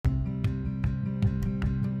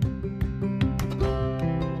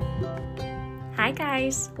Hi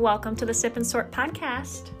guys, welcome to the Sip and Sort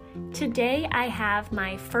podcast. Today I have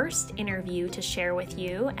my first interview to share with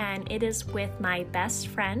you, and it is with my best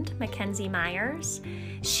friend, MacKenzie Myers.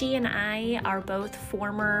 She and I are both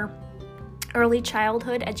former early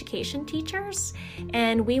childhood education teachers,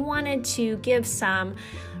 and we wanted to give some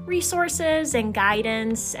resources and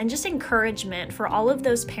guidance and just encouragement for all of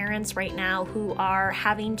those parents right now who are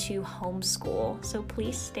having to homeschool. So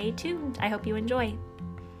please stay tuned. I hope you enjoy.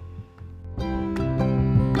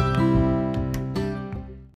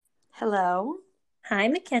 Hello. Hi,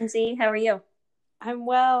 MacKenzie. How are you? I'm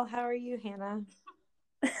well. How are you, Hannah?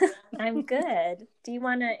 I'm good. Do you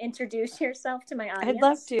want to introduce yourself to my audience? I'd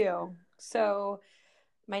love to. So,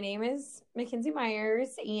 my name is MacKenzie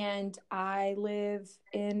Myers, and I live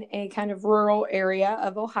in a kind of rural area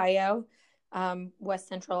of Ohio, West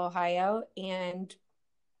Central Ohio. And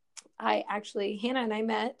Hannah and I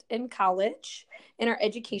met in college in our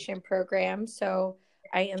education program. So,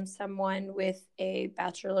 I am someone with a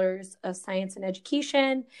bachelor's of science in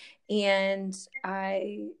education, and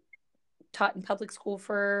I taught in public school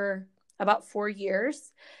for about 4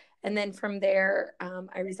 years. And then from there,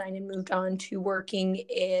 I resigned and moved on to working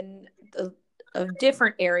in a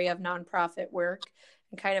different area of nonprofit work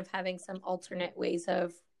and kind of having some alternate ways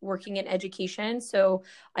of working in education. So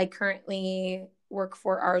I currently work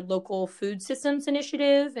for our local food systems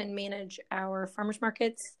initiative and manage our farmers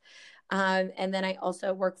markets. And then I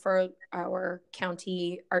also work for our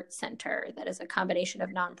county art center that is a combination of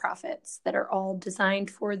nonprofits that are all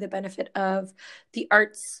designed for the benefit of the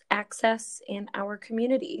arts access in our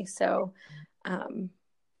community. So,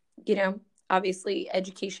 obviously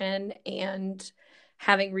education and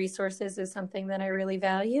having resources is something that I really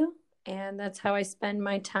value. And that's how I spend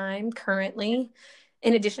my time currently.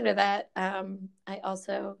 In addition to that, I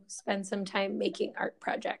also spend some time making art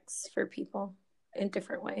projects for people in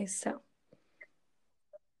different ways. So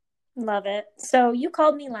love it. So you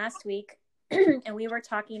called me last week and we were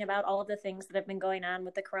talking about all of the things that have been going on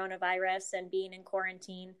with the coronavirus and being in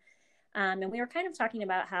quarantine. And we were kind of talking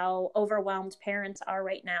about how overwhelmed parents are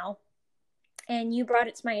right now. And you brought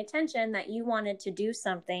it to my attention that you wanted to do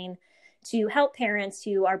something to help parents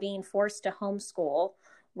who are being forced to homeschool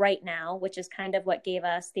right now, which is kind of what gave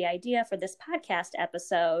us the idea for this podcast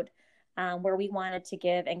episode. Where we wanted to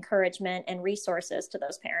give encouragement and resources to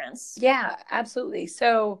those parents. Yeah, absolutely.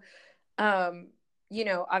 So,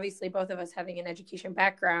 obviously both of us having an education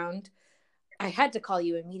background, I had to call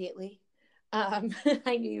you immediately. I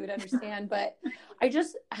knew you would understand, but I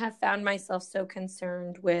just have found myself so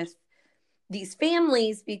concerned with these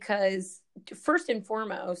families because first and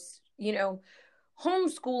foremost,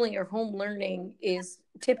 homeschooling or home learning is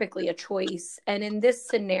typically a choice. And in this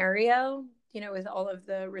scenario, with all of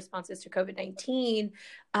the responses to COVID-19,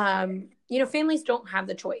 families don't have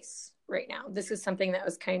the choice right now. This is something that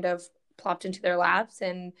was kind of plopped into their laps,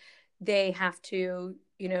 and they have to,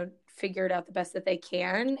 figure it out the best that they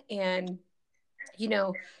can. And,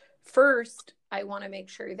 first, I want to make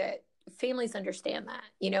sure that families understand that,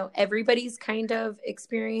 everybody's kind of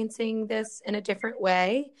experiencing this in a different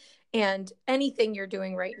way. And anything you're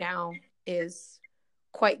doing right now is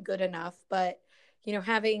quite good enough. But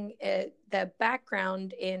having the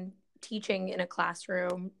background in teaching in a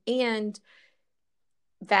classroom and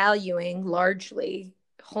valuing largely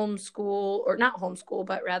homeschool, or not homeschool,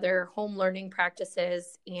 but rather home learning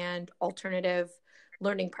practices and alternative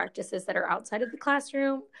learning practices that are outside of the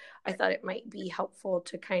classroom, I thought it might be helpful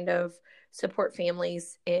to kind of support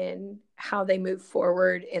families in how they move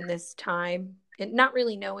forward in this time, and not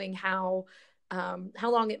really knowing how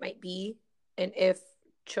long it might be and if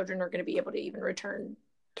children are going to be able to even return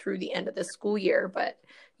through the end of the school year. But,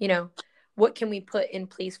 what can we put in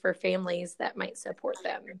place for families that might support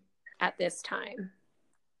them at this time?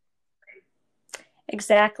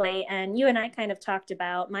 Exactly. And you and I kind of talked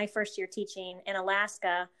about my first year teaching in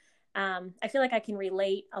Alaska. I feel like I can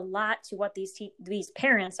relate a lot to what these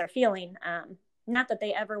parents are feeling. Not that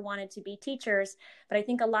they ever wanted to be teachers, but I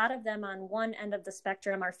think a lot of them on one end of the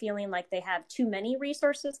spectrum are feeling like they have too many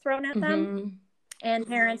resources thrown at them. Mm-hmm. And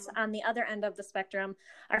parents on the other end of the spectrum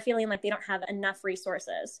are feeling like they don't have enough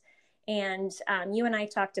resources. And you and I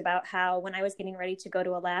talked about how when I was getting ready to go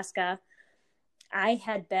to Alaska, I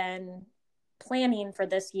had been planning for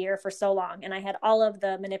this year for so long. And I had all of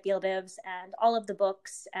the manipulatives and all of the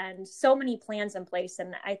books and so many plans in place.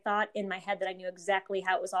 And I thought in my head that I knew exactly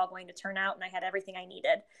how it was all going to turn out. And I had everything I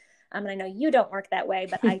needed. And I know you don't work that way,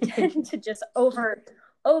 but I tend to just over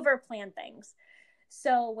plan things.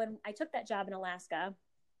 So when I took that job in Alaska,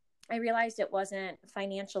 I realized it wasn't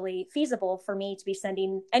financially feasible for me to be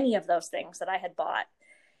sending any of those things that I had bought.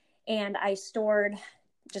 And I stored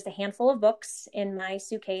just a handful of books in my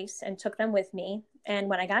suitcase and took them with me. And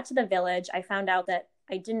when I got to the village, I found out that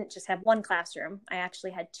I didn't just have one classroom. I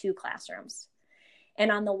actually had two classrooms.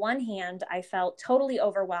 And on the one hand, I felt totally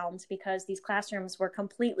overwhelmed because these classrooms were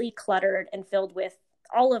completely cluttered and filled with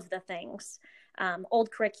all of the things.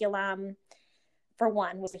 Old curriculum, for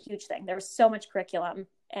one, was a huge thing. There was so much curriculum,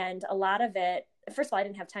 and a lot of it, first of all, I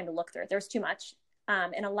didn't have time to look through it. There was too much.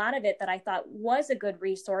 And a lot of it that I thought was a good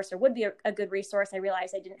resource or would be a good resource, I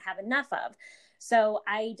realized I didn't have enough of. So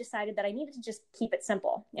I decided that I needed to just keep it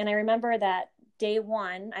simple. And I remember that day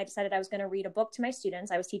one, I decided I was going to read a book to my students.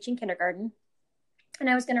 I was teaching kindergarten, and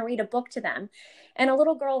I was going to read a book to them. And a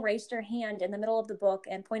little girl raised her hand in the middle of the book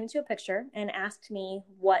and pointed to a picture and asked me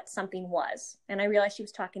what something was. And I realized she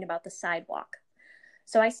was talking about the sidewalk.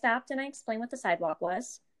 So I stopped and I explained what the sidewalk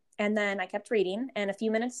was. And then I kept reading. And a few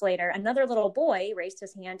minutes later, another little boy raised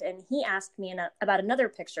his hand and he asked me about another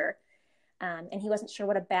picture. And he wasn't sure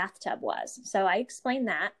what a bathtub was. So I explained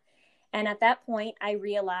that. And at that point, I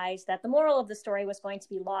realized that the moral of the story was going to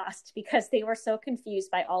be lost because they were so confused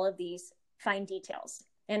by all of these fine details.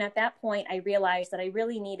 And at that point, I realized that I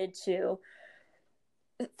really needed to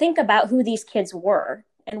think about who these kids were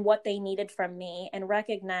and what they needed from me, and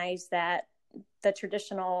recognize that the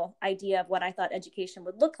traditional idea of what I thought education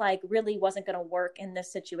would look like really wasn't going to work in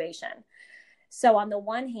this situation. So on the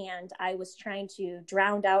one hand, I was trying to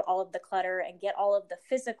drown out all of the clutter and get all of the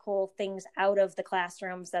physical things out of the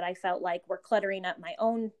classrooms that I felt like were cluttering up my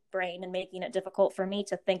own brain and making it difficult for me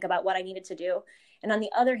to think about what I needed to do. And on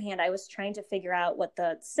the other hand, I was trying to figure out what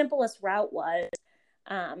the simplest route was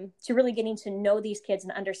to really getting to know these kids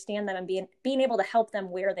and understand them and being able to help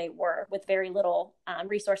them where they were with very little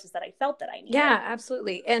resources that I felt that I needed. Yeah,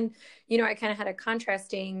 absolutely. And, I kind of had a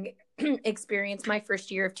contrasting experience. My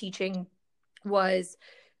first year of teaching was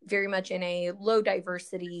very much in a low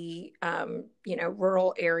diversity,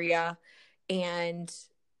 rural area, and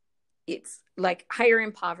it's like higher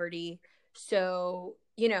in poverty. So,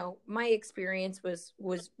 my experience was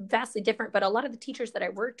vastly different, but a lot of the teachers that I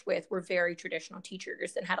worked with were very traditional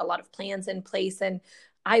teachers and had a lot of plans in place. And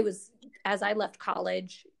as I left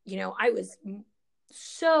college, I was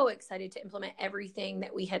so excited to implement everything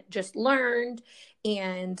that we had just learned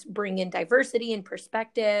and bring in diversity and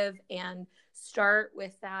perspective and start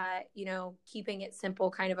with that, keeping it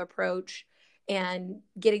simple kind of approach and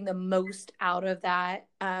getting the most out of that.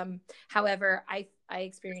 However, I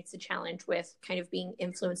experienced a challenge with kind of being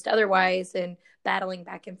influenced otherwise and battling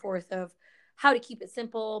back and forth of how to keep it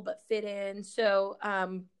simple but fit in. So,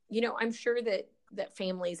 I'm sure that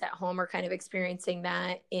families at home are kind of experiencing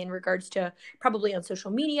that in regards to probably on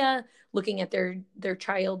social media, looking at their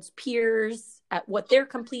child's peers, at what they're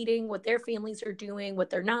completing, what their families are doing, what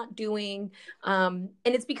they're not doing. And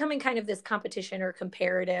it's becoming kind of this competition or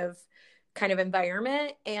comparative kind of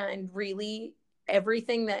environment. And really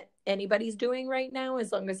everything that anybody's doing right now,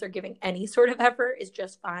 as long as they're giving any sort of effort, is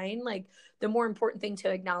just fine. Like, the more important thing to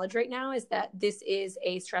acknowledge right now is that this is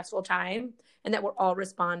a stressful time and that we're all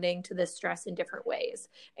responding to this stress in different ways.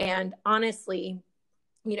 And honestly,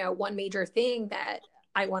 one major thing that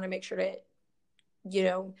I want to make sure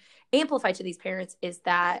to, amplify to these parents is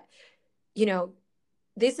that,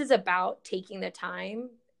 this is about taking the time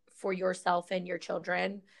for yourself and your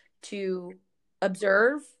children to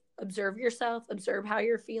observe yourself, observe how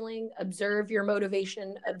you're feeling, observe your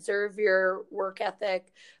motivation, observe your work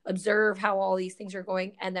ethic, observe how all these things are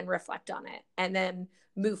going, and then reflect on it and then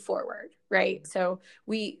move forward. Right. So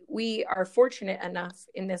we are fortunate enough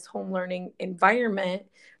in this home learning environment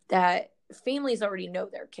that families already know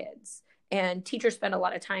their kids, and teachers spend a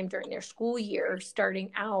lot of time during their school year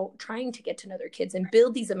starting out trying to get to know their kids and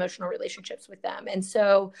build these emotional relationships with them. And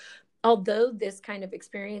so although this kind of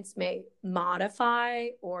experience may modify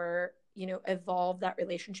or, evolve that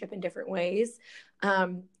relationship in different ways,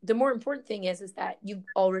 the more important thing is that you've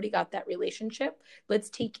already got that relationship. Let's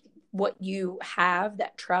take what you have,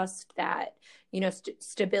 that trust, that,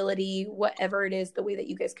 stability, whatever it is, the way that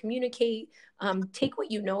you guys communicate, take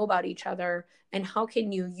what you know about each other and how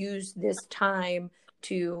can you use this time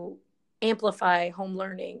to amplify home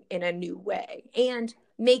learning in a new way and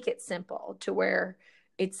make it simple to where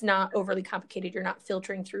it's not overly complicated. You're not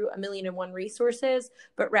filtering through 1,000,001 resources,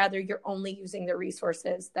 but rather you're only using the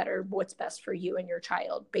resources that are what's best for you and your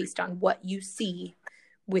child based on what you see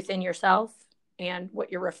within yourself and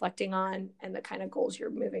what you're reflecting on and the kind of goals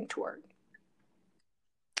you're moving toward.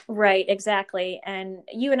 Right, exactly. And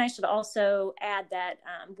you and I should also add that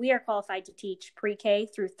we are qualified to teach pre-K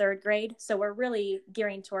through third grade. So we're really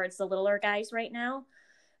gearing towards the littler guys right now.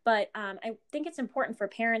 But I think it's important for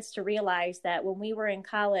parents to realize that when we were in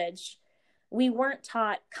college, we weren't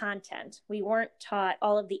taught content. We weren't taught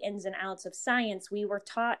all of the ins and outs of science. We were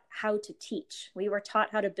taught how to teach. We were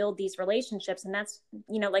taught how to build these relationships. And that's,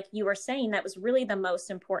 like you were saying, that was really the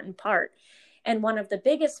most important part. And one of the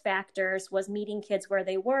biggest factors was meeting kids where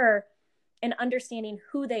they were and understanding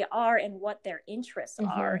who they are and what their interests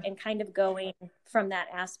are, and kind of going from that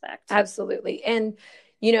aspect. Absolutely. And,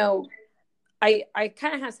 I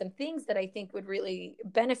kind of have some things that I think would really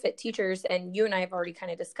benefit teachers, and you and I have already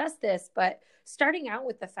kind of discussed this, but starting out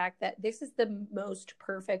with the fact that this is the most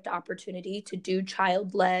perfect opportunity to do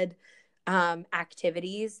child-led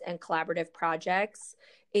activities and collaborative projects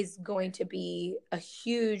is going to be a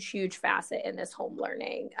huge, huge facet in this home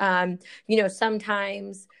learning.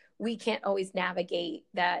 Sometimes we can't always navigate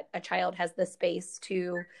that a child has the space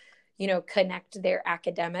to connect their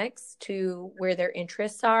academics to where their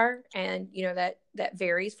interests are. And, that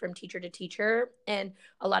varies from teacher to teacher. And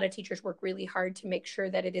a lot of teachers work really hard to make sure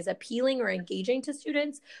that it is appealing or engaging to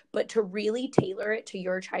students, but to really tailor it to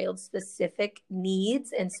your child's specific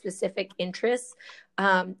needs and specific interests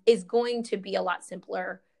is going to be a lot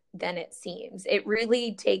simpler than it seems. It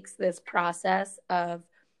really takes this process of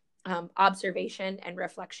observation and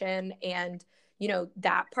reflection, and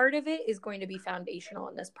that part of it is going to be foundational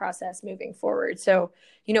in this process moving forward. So,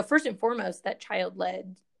 first and foremost, that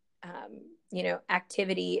child-led,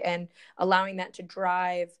 activity and allowing that to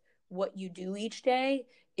drive what you do each day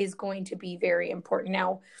is going to be very important.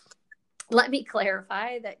 Now, let me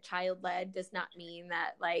clarify that child-led does not mean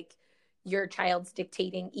that like your child's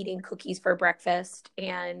dictating eating cookies for breakfast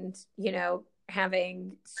and,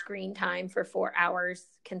 having screen time for 4 hours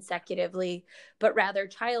consecutively, but rather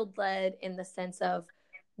child-led in the sense of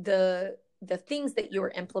the things that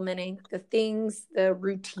you're implementing, the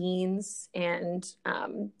routines and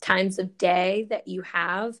times of day that you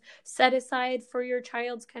have set aside for your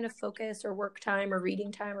child's kind of focus or work time or reading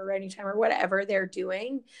time or writing time or whatever they're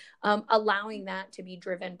doing, allowing that to be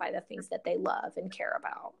driven by the things that they love and care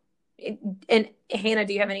about. And Hannah,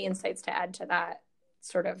 do you have any insights to add to that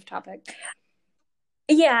sort of topic?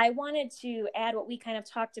 Yeah, I wanted to add what we kind of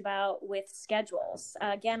talked about with schedules.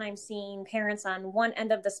 Again, I'm seeing parents on one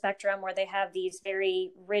end of the spectrum where they have these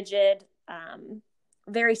very rigid,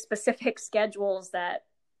 very specific schedules that,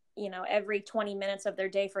 every 20 minutes of their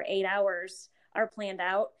day for 8 hours are planned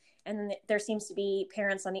out. And then there seems to be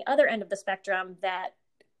parents on the other end of the spectrum that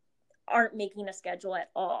aren't making a schedule at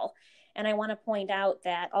all. And I want to point out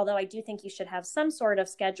that although I do think you should have some sort of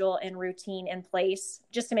schedule and routine in place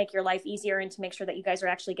just to make your life easier and to make sure that you guys are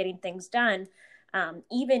actually getting things done,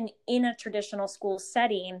 even in a traditional school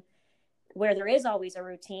setting where there is always a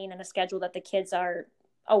routine and a schedule that the kids are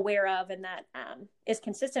aware of and that is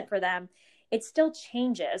consistent for them, it still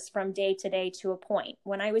changes from day to day to a point.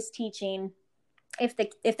 When I was teaching, if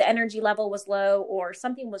the energy level was low or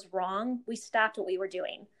something was wrong, we stopped what we were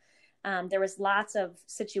doing. There was lots of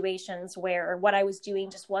situations where what I was doing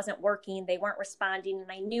just wasn't working. They weren't responding.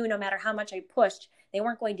 And I knew no matter how much I pushed, they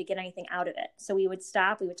weren't going to get anything out of it. So we would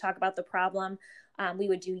stop. We would talk about the problem. We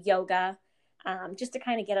would do yoga just to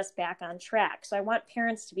kind of get us back on track. So I want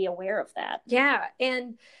parents to be aware of that. Yeah.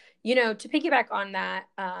 And, to piggyback on that,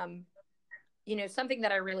 something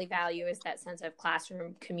that I really value is that sense of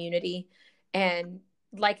classroom community. And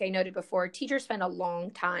like I noted before, teachers spend a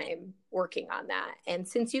long time working on that. And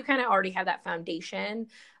since you kind of already have that foundation,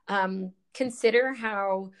 consider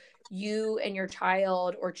how you and your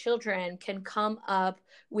child or children can come up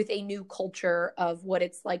with a new culture of what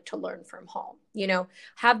it's like to learn from home.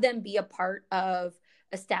 Have them be a part of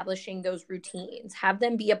establishing those routines, have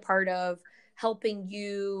them be a part of helping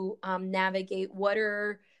you navigate what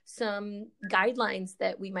are some guidelines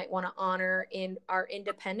that we might want to honor in our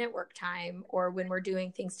independent work time or when we're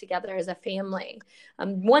doing things together as a family.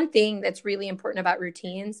 One thing that's really important about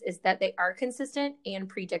routines is that they are consistent and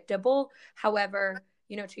predictable. However,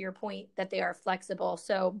 to your point, that they are flexible.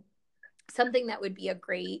 So something that would be a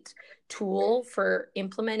great tool for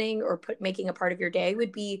implementing or making a part of your day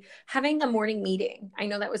would be having a morning meeting. I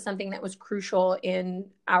know that was something that was crucial in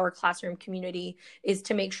our classroom community, is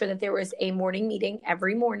to make sure that there was a morning meeting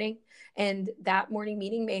every morning. And that morning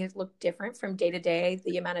meeting may have looked different from day to day.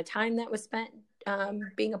 The amount of time that was spent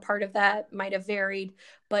being a part of that might have varied,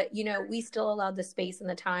 but we still allowed the space and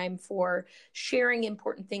the time for sharing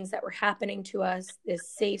important things that were happening to us, this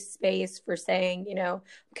safe space for saying, I'm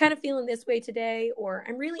kind of feeling this way today, or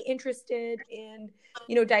I'm really interested in,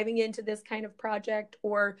 diving into this kind of project,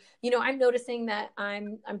 or, I'm noticing that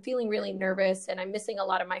I'm feeling really nervous and I'm missing a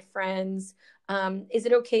lot of my friends. Is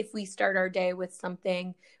it okay if we start our day with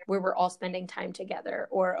something where we're all spending time together,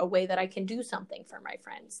 or a way that I can do something for my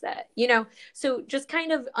friends that, so just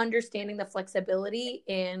kind of understanding the flexibility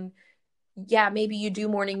in yeah, maybe you do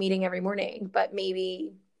morning meeting every morning, but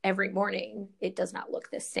maybe every morning it does not look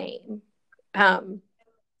the same. Um,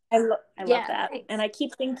 I love yeah, that. And thanks. I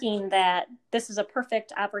keep thinking that this is a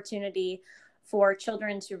perfect opportunity for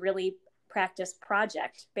children to really practice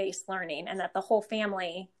project based learning and that the whole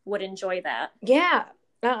family would enjoy that. Yeah.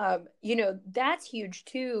 That's huge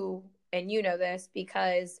too. And you know this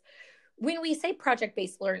because when we say project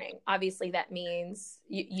based learning, obviously that means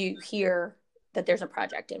you hear that there's a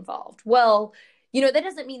project involved. Well, that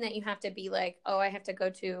doesn't mean that you have to be like, oh, I have to go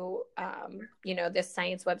to, this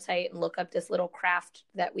science website and look up this little craft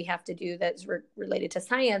that we have to do that's related to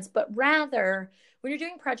science. But rather, when you're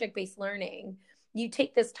doing project based learning, you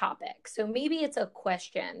take this topic. So maybe it's a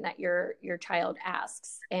question that your child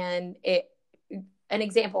asks, and an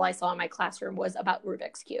example I saw in my classroom was about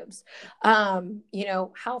Rubik's cubes.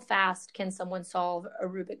 How fast can someone solve a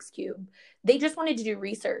Rubik's cube? They just wanted to do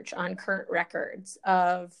research on current records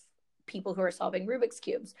of people who are solving Rubik's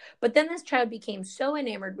cubes. But then this child became so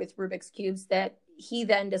enamored with Rubik's cubes that he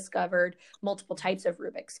then discovered multiple types of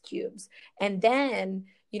Rubik's cubes, and then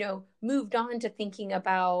moved on to thinking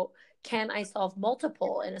about, can I solve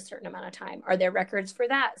multiple in a certain amount of time? Are there records for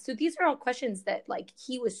that? So these are all questions that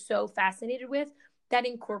he was so fascinated with, that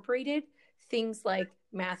incorporated things like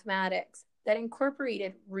mathematics, that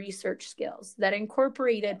incorporated research skills, that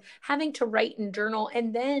incorporated having to write and journal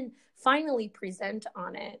and then finally present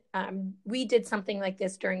on it. We did something like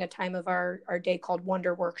this during a time of our day called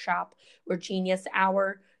Wonder Workshop or Genius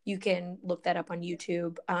Hour. You can look that up on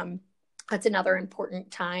YouTube. That's another important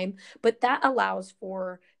time, but that allows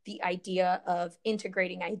for the idea of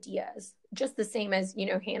integrating ideas, just the same as,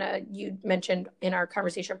 Hannah, you mentioned in our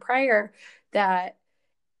conversation prior that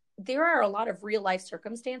there are a lot of real life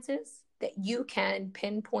circumstances that you can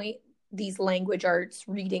pinpoint these language arts,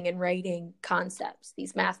 reading and writing concepts,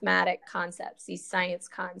 these mathematic concepts, these science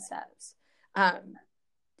concepts.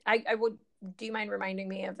 I would, do you mind reminding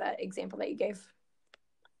me of that example that you gave?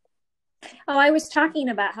 Oh, I was talking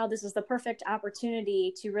about how this is the perfect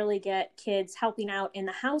opportunity to really get kids helping out in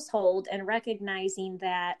the household and recognizing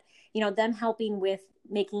that, them helping with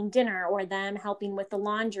making dinner or them helping with the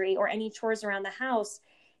laundry or any chores around the house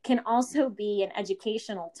can also be an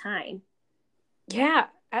educational time. Yeah,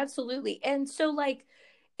 absolutely. And so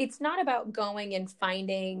it's not about going and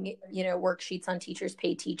finding, worksheets on Teachers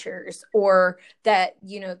Pay Teachers, or that,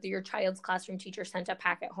 your child's classroom teacher sent a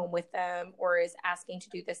packet home with them or is asking to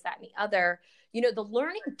do this, that, and the other. The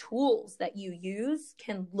learning tools that you use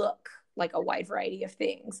can look like a wide variety of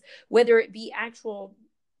things, whether it be actual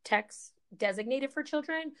text designated for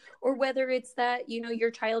children, or whether it's that your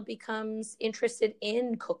child becomes interested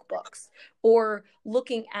in cookbooks or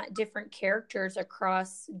looking at different characters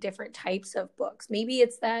across different types of books. Maybe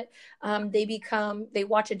it's that they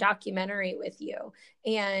watch a documentary with you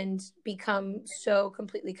and become so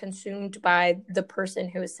completely consumed by the person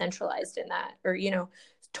who is centralized in that, or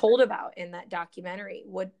told about in that documentary.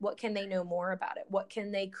 What can they know more about it? What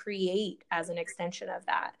can they create as an extension of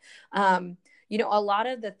that? A lot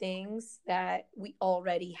of the things that we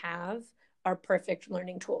already have are perfect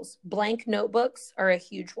learning tools. Blank notebooks are a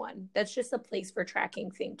huge one. That's just a place for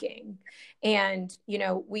tracking thinking. And,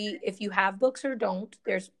 if you have books or don't,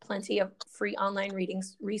 there's plenty of free online reading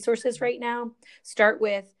resources right now. Start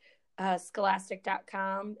with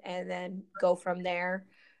scholastic.com and then go from there.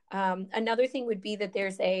 Another thing would be that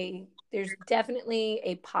there's definitely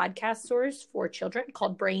a podcast source for children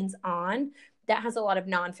called Brains On that has a lot of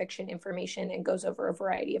nonfiction information and goes over a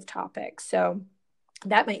variety of topics. So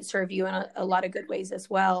that might serve you in a lot of good ways as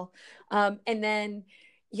well. And then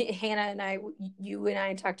Hannah and you and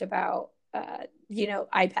I talked about,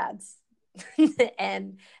 iPads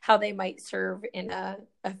and how they might serve in a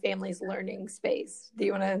family's learning space. Do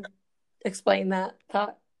you want to explain that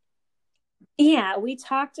thought? Yeah, we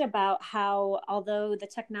talked about how, although the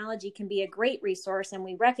technology can be a great resource, and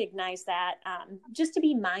we recognize that, just to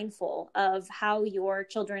be mindful of how your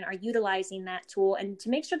children are utilizing that tool and to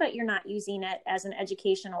make sure that you're not using it as an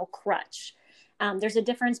educational crutch. There's a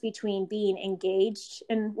difference between being engaged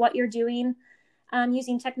in what you're doing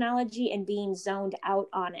using technology and being zoned out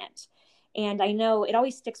on it. And I know it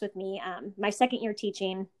always sticks with me. My second year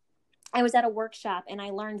teaching, I was at a workshop and I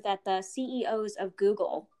learned that the CEOs of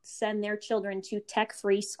Google send their children to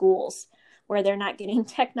tech-free schools where they're not getting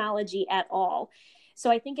technology at all.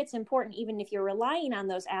 So I think it's important, even if you're relying on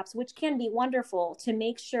those apps, which can be wonderful, to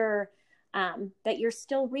make sure that you're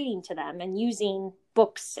still reading to them and using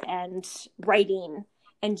books and writing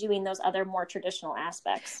and doing those other more traditional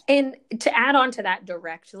aspects. And to add on to that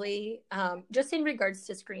directly, just in regards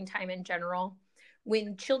to screen time in general,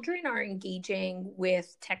 when children are engaging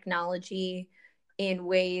with technology in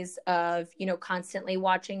ways of, constantly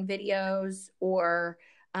watching videos or,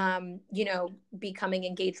 becoming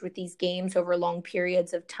engaged with these games over long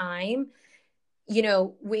periods of time.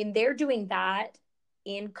 When they're doing that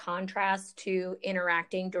in contrast to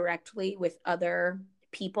interacting directly with other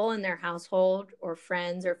people in their household or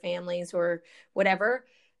friends or families or whatever,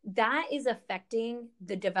 that is affecting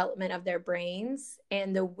the development of their brains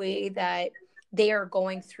and the way that they are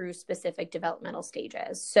going through specific developmental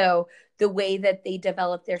stages. So the way that they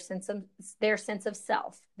develop their sense of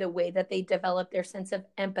self, the way that they develop their sense of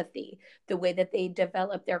empathy, the way that they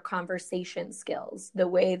develop their conversation skills, the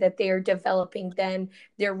way that they are developing then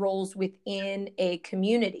their roles within a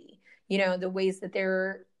community, the ways that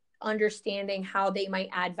they're understanding how they might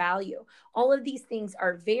add value. All of these things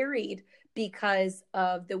are varied because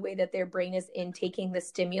of the way that their brain is intaking the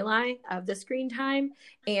stimuli of the screen time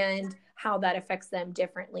and how that affects them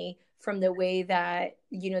differently from the way that,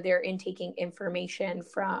 they're intaking information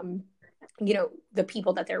from, the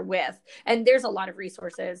people that they're with. And there's a lot of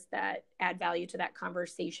resources that add value to that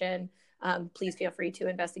conversation. Please feel free to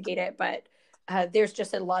investigate it. But there's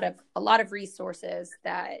just a lot of resources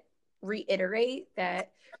that reiterate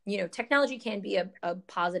that, technology can be a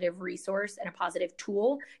positive resource and a positive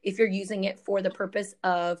tool if you're using it for the purpose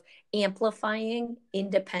of amplifying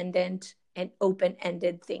independent and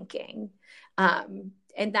open-ended thinking.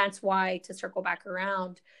 And that's why, to circle back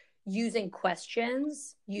around, using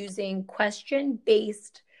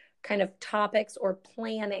question-based kind of topics or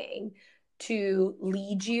planning to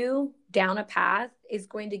lead you down a path is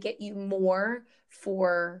going to get you more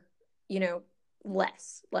for,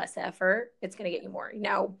 less effort. It's going to get you more.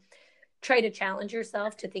 Now, try to challenge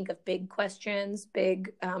yourself to think of big questions,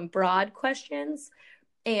 broad questions,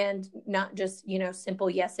 and not just, simple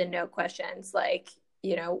yes and no questions like,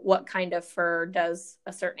 what kind of fur does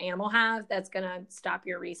a certain animal have? That's going to stop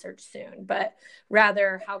your research soon. But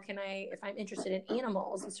rather, how can I, if I'm interested in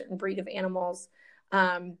animals, a certain breed of animals,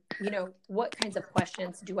 what kinds of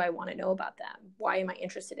questions do I want to know about them? Why am I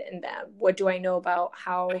interested in them? What do I know about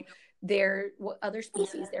what other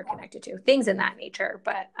species they're connected to? Things in that nature.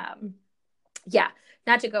 But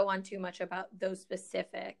not to go on too much about those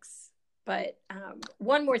specifics. But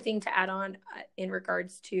one more thing to add on in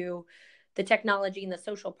regards to the technology and the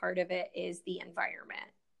social part of it is the environment.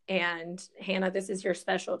 And Hannah, this is your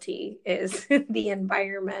specialty, is the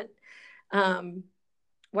environment. Why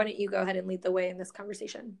don't you go ahead and lead the way in this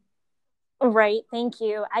conversation? Right. Thank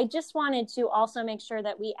you. I just wanted to also make sure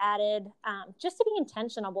that we added, just to be be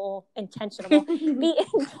intentional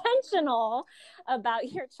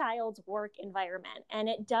about your child's work environment. And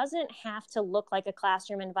it doesn't have to look like a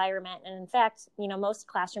classroom environment. And in fact, most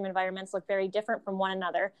classroom environments look very different from one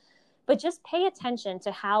another, but just pay attention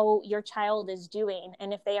to how your child is doing.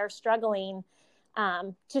 And if they are struggling,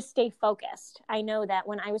 to stay focused. I know that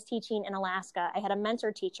when I was teaching in Alaska, I had a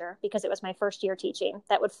mentor teacher, because it was my first year teaching,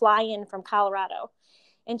 that would fly in from Colorado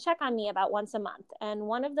and check on me about once a month. And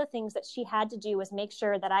one of the things that she had to do was make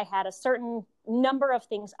sure that I had a certain number of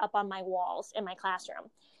things up on my walls in my classroom.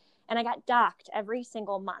 And I got docked every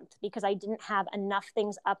single month because I didn't have enough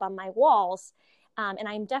things up on my walls. And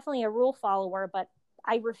I'm definitely a rule follower, but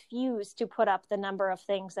I refused to put up the number of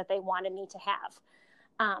things that they wanted me to have.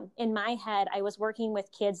 In my head, I was working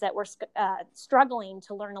with kids that were struggling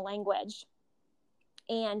to learn a language,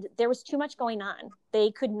 and there was too much going on.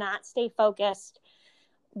 They could not stay focused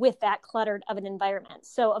with that cluttered of an environment.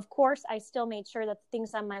 So, of course, I still made sure that the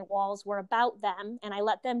things on my walls were about them, and I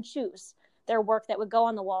let them choose their work that would go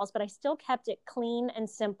on the walls, but I still kept it clean and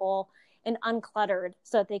simple and uncluttered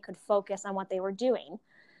so that they could focus on what they were doing.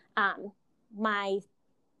 My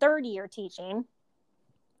third year teaching,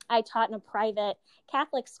 I taught in a private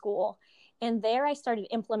Catholic school, and there I started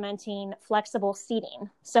implementing flexible seating.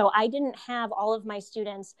 So I didn't have all of my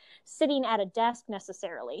students sitting at a desk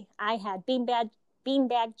necessarily. I had beanbag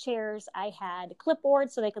chairs. I had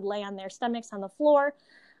clipboards so they could lay on their stomachs on the floor.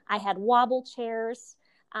 I had wobble chairs.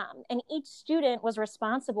 And each student was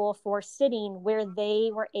responsible for sitting where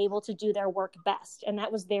they were able to do their work best. And that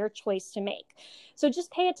was their choice to make. So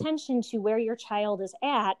just pay attention to where your child is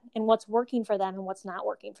at and what's working for them and what's not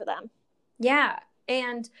working for them. Yeah.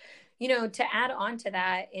 And, to add on to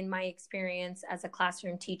that, in my experience as a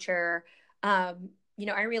classroom teacher, I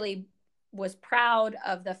really was proud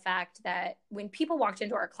of the fact that when people walked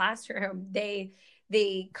into our classroom, they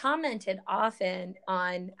commented often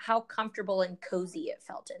on how comfortable and cozy it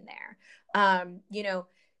felt in there.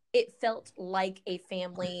 It felt like a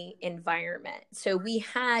family environment. So we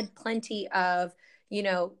had plenty of,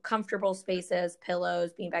 comfortable spaces,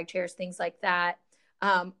 pillows, beanbag chairs, things like that.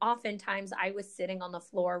 Oftentimes I was sitting on the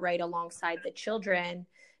floor right alongside the children.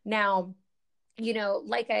 Now,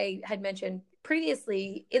 like I had mentioned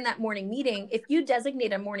previously in that morning meeting, if you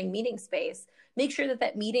designate a morning meeting space, make sure that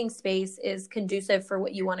that meeting space is conducive for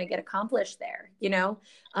what you want to get accomplished there.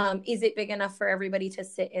 Is it big enough for everybody to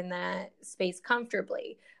sit in that space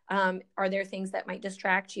comfortably? Are there things that might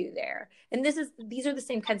distract you there? And these are the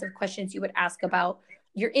same kinds of questions you would ask about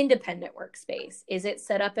your independent workspace. Is it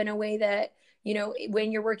set up in a way that,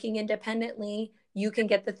 when you're working independently, you can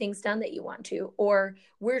get the things done that you want to? Or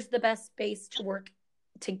where's the best space to work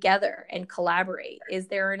together and collaborate? Is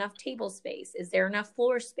there enough table space? Is there enough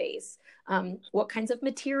floor space? What kinds of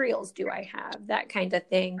materials do I have? That kind of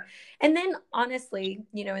thing. And then honestly,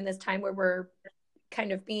 in this time where we're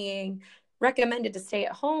kind of being recommended to stay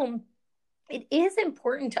at home, it is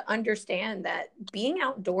important to understand that being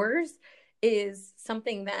outdoors is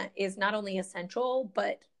something that is not only essential,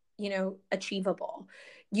 but, achievable.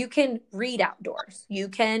 You can read outdoors. You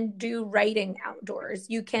can do writing outdoors.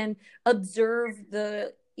 You can observe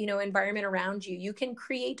the, environment around you. You can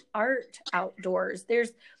create art outdoors.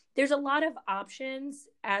 There's a lot of options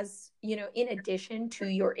as, in addition to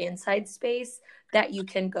your inside space that you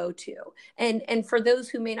can go to. And for those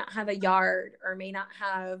who may not have a yard or may not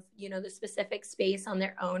have, the specific space on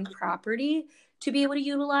their own property to be able to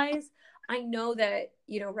utilize, I know that,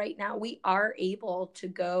 right now we are able to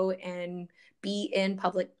go and be in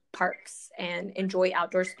public parks and enjoy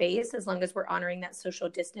outdoor space as long as we're honoring that social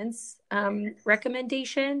distance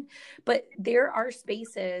recommendation. But there are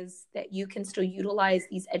spaces that you can still utilize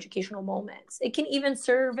these educational moments. It can even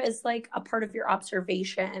serve as like a part of your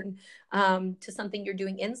observation to something you're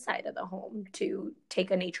doing inside of the home, to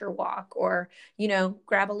take a nature walk or,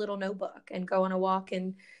 grab a little notebook and go on a walk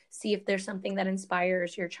and see if there's something that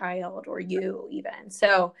inspires your child or you even.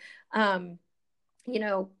 So,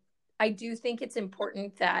 I do think it's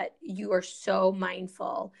important that you are so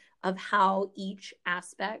mindful of how each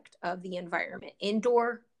aspect of the environment,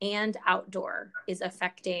 indoor and outdoor, is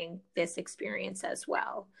affecting this experience as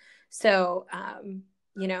well. So,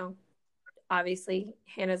 obviously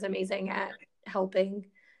Hannah's amazing at helping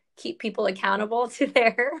keep people accountable to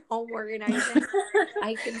their home organizing.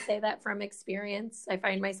 I can say that from experience. I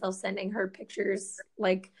find myself sending her pictures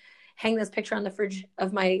like, hang this picture on the fridge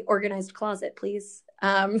of my organized closet, please.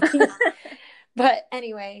 But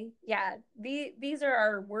anyway, yeah, these are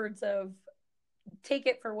our words of take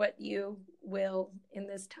it for what you will in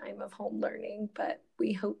this time of home learning. But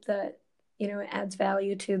we hope that, it adds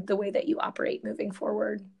value to the way that you operate moving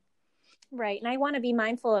forward. Right. And I want to be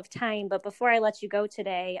mindful of time, but before I let you go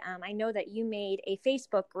today, I know that you made a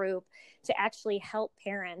Facebook group to actually help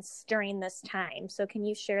parents during this time. So can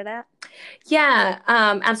you share that? Yeah,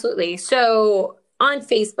 absolutely. So on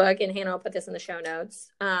Facebook, and Hannah will put this in the show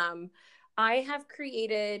notes, I have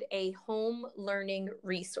created a home learning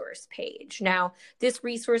resource page. Now, this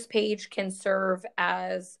resource page can serve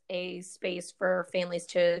as a space for families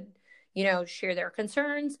to, share their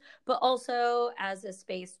concerns, but also as a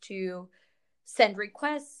space to send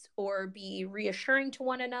requests or be reassuring to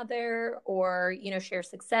one another or, share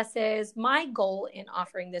successes. My goal in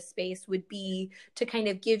offering this space would be to kind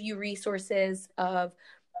of give you resources of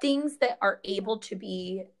things that are able to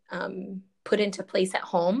be put into place at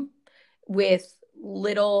home with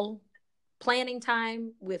little planning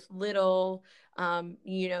time, with little,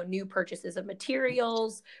 new purchases of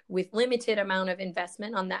materials, with limited amount of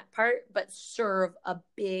investment on that part, but serve a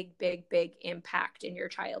big, big, big impact in your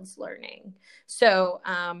child's learning. So,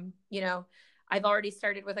 I've already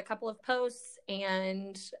started with a couple of posts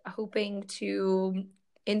and hoping to,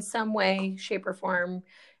 in some way, shape or form,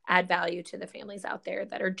 add value to the families out there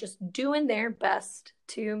that are just doing their best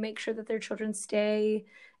to make sure that their children stay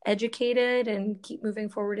educated and keep moving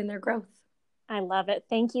forward in their growth. I love it.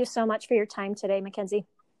 Thank you so much for your time today, MacKenzie.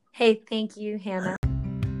 Hey, thank you, Hannah.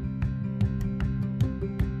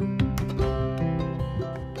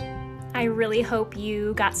 I really hope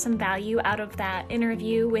you got some value out of that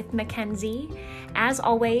interview with MacKenzie. As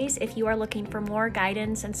always, if you are looking for more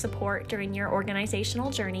guidance and support during your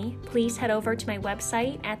organizational journey, please head over to my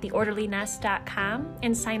website at theorderlynest.com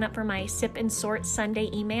and sign up for my Sip and Sort Sunday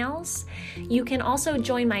emails. You can also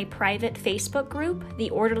join my private Facebook group, The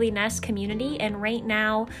Orderly Nest Community, and right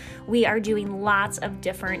now we are doing lots of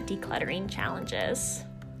different decluttering challenges.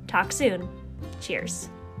 Talk soon. Cheers.